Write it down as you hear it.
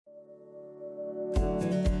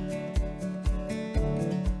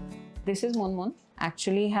This is Munmun.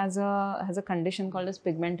 Actually has a condition called as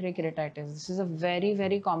pigmentary keratitis. This is a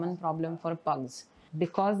very common problem for pugs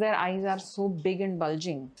because their eyes are so big and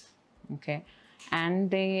bulging. Okay,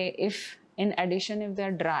 and if in addition if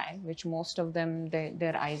they're dry, which most of them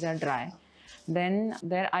their eyes are dry, then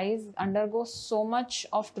their eyes undergo so much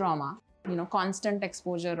of trauma. Constant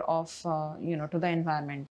exposure of to the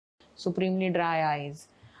environment, supremely dry eyes,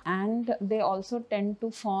 and they also tend to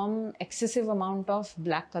form excessive amount of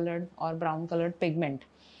black colored or brown colored pigment.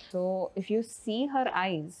 So if you see her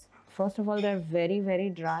eyes, first of all, they're very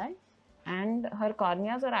dry, and her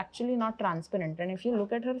corneas are actually not transparent. And if you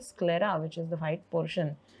look at her sclera, which is the white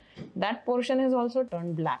portion, that portion is also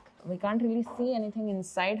turned black. We can't really see anything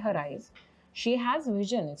inside her eyes. She has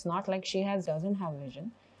vision. It's not like she doesn't have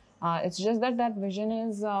vision. It's just that vision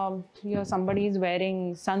is, somebody is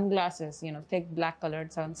wearing sunglasses, thick black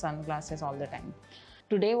colored sunglasses all the time.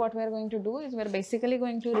 Today what we're going to do is we're basically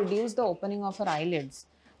going to reduce the opening of her eyelids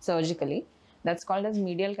surgically. That's called as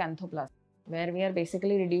medial canthoplasty, where we are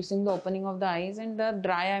basically reducing the opening of the eyes, and the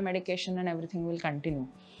dry eye medication and everything will continue.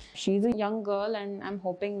 She's a young girl, and I'm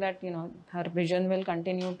hoping that her vision will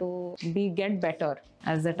continue to get better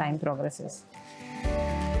as the time progresses.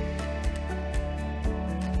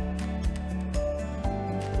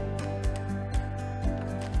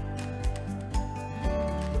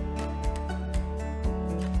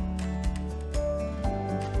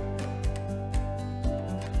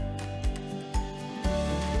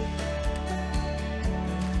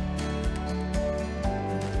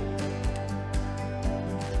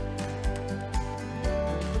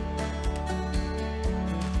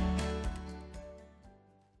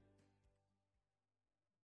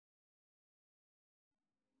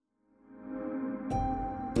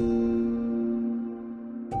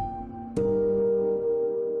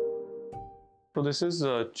 So this is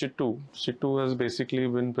Chittu. Chittu has basically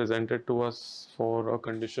been presented to us for a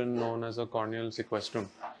condition known as a corneal sequestrum.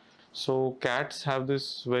 So cats have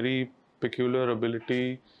this very peculiar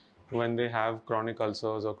ability when they have chronic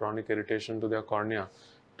ulcers or chronic irritation to their cornea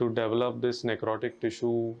to develop this necrotic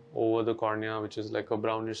tissue over the cornea, which is like a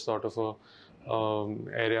brownish sort of a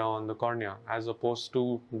area on the cornea, as opposed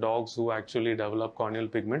to dogs who actually develop corneal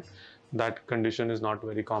pigment. That condition is not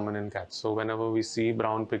very common in cats. So whenever we see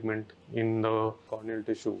brown pigment in the corneal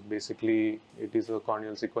tissue, basically it is a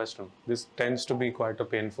corneal sequestrum. This tends to be quite a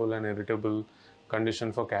painful and irritable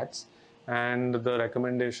condition for cats, and the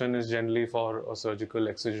recommendation is generally for a surgical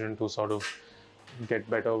excision to sort of get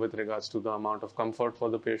better with regards to the amount of comfort for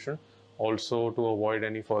the patient, also to avoid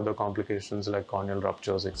any further complications like corneal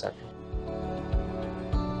ruptures, etc.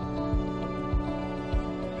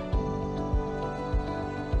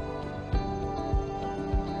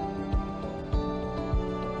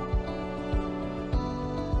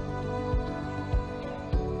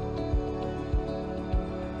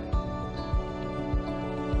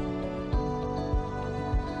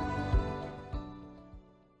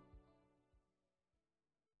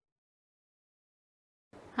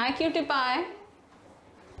 Hi, cutie pie.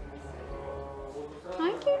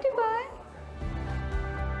 Hi, cutie pie.